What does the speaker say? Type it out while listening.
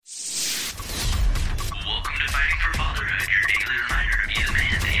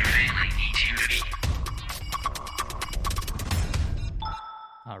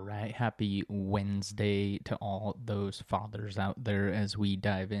happy Wednesday to all those fathers out there as we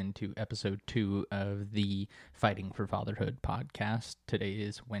dive into episode 2 of the Fighting for Fatherhood podcast. Today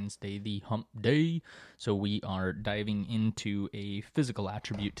is Wednesday, the hump day, so we are diving into a physical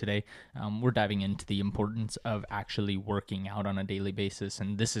attribute today. We're diving into the importance of actually working out on a daily basis,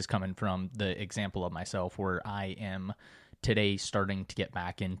 and this is coming from the example of myself where I am today starting to get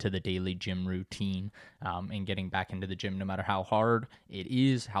back into the daily gym routine and getting back into the gym no matter how hard it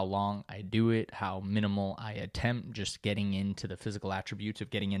is, how long I do it, how minimal I attempt, just getting into the physical attributes of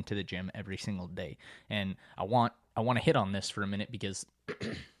getting into the gym every single day. And I want to hit on this for a minute because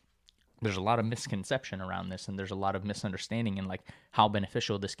there's a lot of misconception around this, and there's a lot of misunderstanding in like how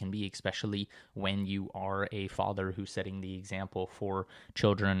beneficial this can be, especially when you are a father who's setting the example for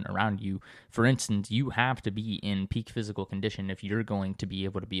children around you. For instance, you have to be in peak physical condition if you're going to be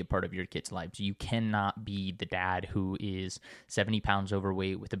able to be a part of your kids' lives. You cannot be the dad who is 70 pounds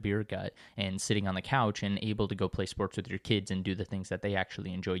overweight with a beer gut and sitting on the couch and able to go play sports with your kids and do the things that they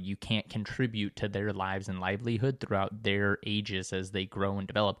actually enjoy. You can't contribute to their lives and livelihood throughout their ages as they grow and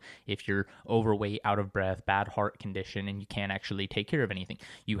develop if you're overweight, out of breath, bad heart condition, and you can't actually take care of anything.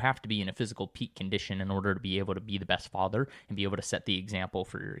 You have to be in a physical peak condition in order to be able to be the best father and be able to set the example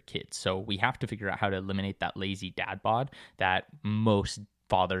for your kids. So we have to figure out how to eliminate that lazy dad bod that most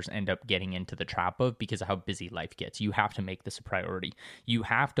fathers end up getting into the trap of because of how busy life gets. You have to make this a priority. You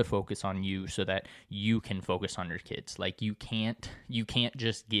have to focus on you so that you can focus on your kids. Like you can't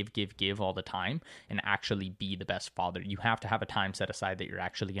just give all the time and actually be the best father. You have to have a time set aside that you're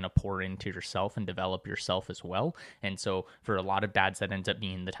actually going to pour into yourself and develop yourself as well. And so for a lot of dads, that ends up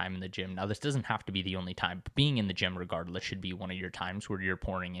being the time in the gym. Now, this doesn't have to be the only time. Being in the gym regardless should be one of your times where you're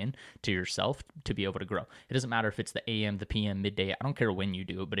pouring in to yourself to be able to grow. It doesn't matter if it's the AM, the PM, midday. I don't care when you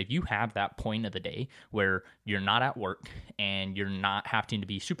do it, but if you have that point of the day where you're not at work and you're not having to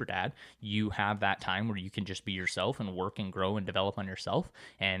be super dad, you have that time where you can just be yourself and work and grow and develop on yourself.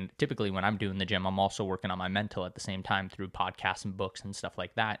 And typically when I'm doing the gym, I'm also working on my mental at the same time through podcasts and books and stuff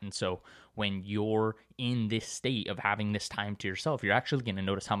like that. And so when you're in this state of having this time to yourself, you're actually going to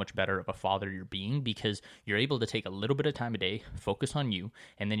notice how much better of a father you're being because you're able to take a little bit of time a day, focus on you,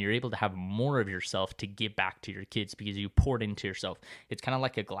 and then you're able to have more of yourself to give back to your kids because you poured into yourself. It's kind of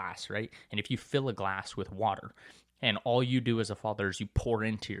like a glass, right? And if you fill a glass with water and all you do as a father is you pour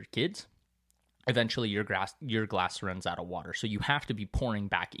into your kids, eventually your glass runs out of water. So you have to be pouring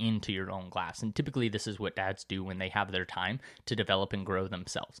back into your own glass. And typically this is what dads do when they have their time to develop and grow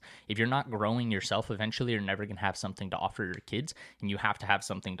themselves. If you're not growing yourself, eventually you're never going to have something to offer your kids, and you have to have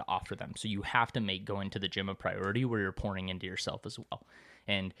something to offer them. So you have to make going to the gym a priority where you're pouring into yourself as well.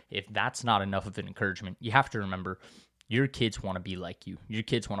 And if that's not enough of an encouragement, you have to remember your kids want to be like you. Your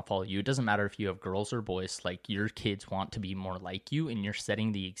kids want to follow you. It doesn't matter if you have girls or boys. Like your kids want to be more like you, and you're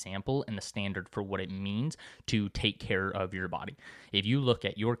setting the example and the standard for what it means to take care of your body. If you look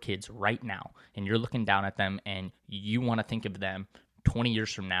at your kids right now and you're looking down at them and you want to think of them 20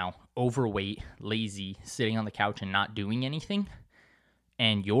 years from now, overweight, lazy, sitting on the couch and not doing anything,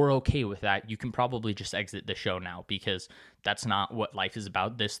 and you're okay with that, you can probably just exit the show now because that's not what life is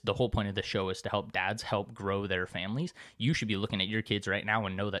about. The whole point of the show is to help dads help grow their families. You should be looking at your kids right now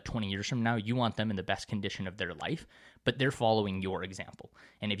and know that 20 years from now, you want them in the best condition of their life, but they're following your example.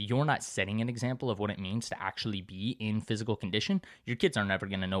 And if you're not setting an example of what it means to actually be in physical condition, your kids are never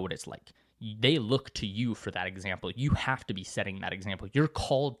going to know what it's like. They look to you for that example. You have to be setting that example. You're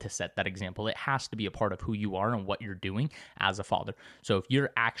called to set that example. It has to be a part of who you are and what you're doing as a father. So if you're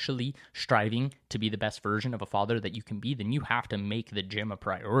actually striving to be the best version of a father that you can be, then you have to make the gym a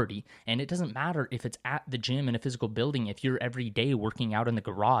priority. And it doesn't matter if it's at the gym in a physical building. If you're every day working out in the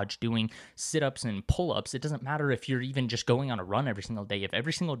garage doing sit-ups and pull-ups, it doesn't matter if you're even just going on a run every single day. If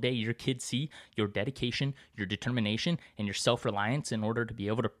every single day your kids see your dedication, your determination, and your self-reliance in order to be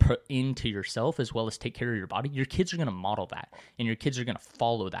able to put into yourself as well as take care of your body, your kids are going to model that and your kids are going to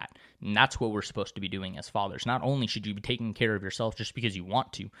follow that. And that's what we're supposed to be doing as fathers. Not only should you be taking care of yourself just because you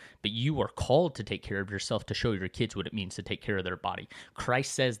want to, but you are called to take care of yourself to show your kids what it means to take care of their body.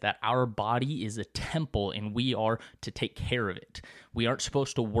 Christ says that our body is a temple and we are to take care of it. We aren't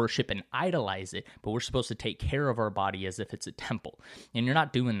supposed to worship and idolize it, but we're supposed to take care of our body as if it's a temple. And you're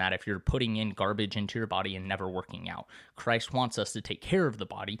not doing that if you're putting in garbage into your body and never working out. Christ wants us to take care of the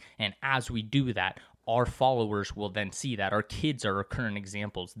body, and as we do that, our followers will then see that. Our kids are our current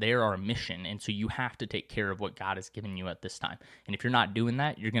examples. They're our mission, and so you have to take care of what God has given you at this time. And if you're not doing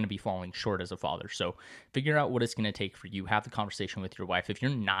that, you're going to be falling short as a father. So figure out what it's going to take for you. Have the conversation with your wife. If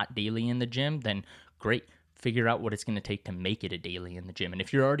you're not daily in the gym, then great. Figure out what it's going to take to make it a daily in the gym. And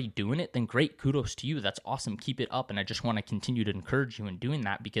if you're already doing it, then great, kudos to you. That's awesome. Keep it up. And I just want to continue to encourage you in doing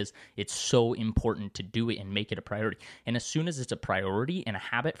that because it's so important to do it and make it a priority. And as soon as it's a priority and a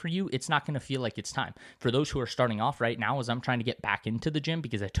habit for you, it's not going to feel like it's time. For those who are starting off right now, as I'm trying to get back into the gym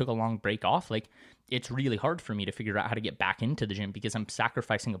because I took a long break off, like it's really hard for me to figure out how to get back into the gym because I'm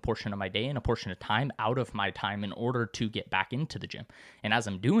sacrificing a portion of my day and a portion of time out of my time in order to get back into the gym. And as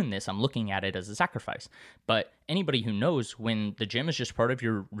I'm doing this, I'm looking at it as a sacrifice. But anybody who knows when the gym is just part of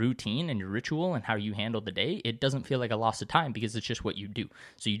your routine and your ritual and how you handle the day, it doesn't feel like a loss of time because it's just what you do.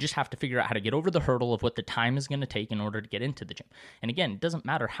 So you just have to figure out how to get over the hurdle of what the time is going to take in order to get into the gym. And again, it doesn't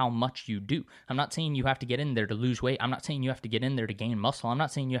matter how much you do. I'm not saying you have to get in there to lose weight. I'm not saying you have to get in there to gain muscle. I'm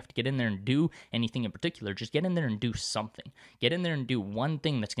not saying you have to get in there and do anything in particular. Just get in there and do something. Get in there and do one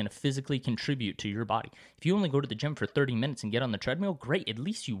thing that's going to physically contribute to your body. If you only go to the gym for 30 minutes and get on the treadmill, great. At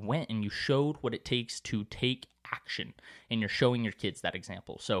least you went and you showed what it takes to take action, and you're showing your kids that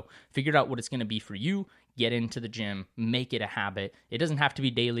example. So figure out what it's going to be for you. Get into the gym, make it a habit. It doesn't have to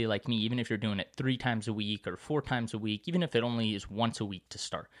be daily like me, even if you're doing it 3 times a week or 4 times a week, even if it only is once a week to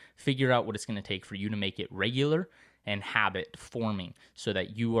start. Figure out what it's going to take for you to make it regular and habit forming so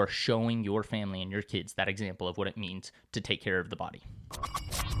that you are showing your family and your kids that example of what it means to take care of the body.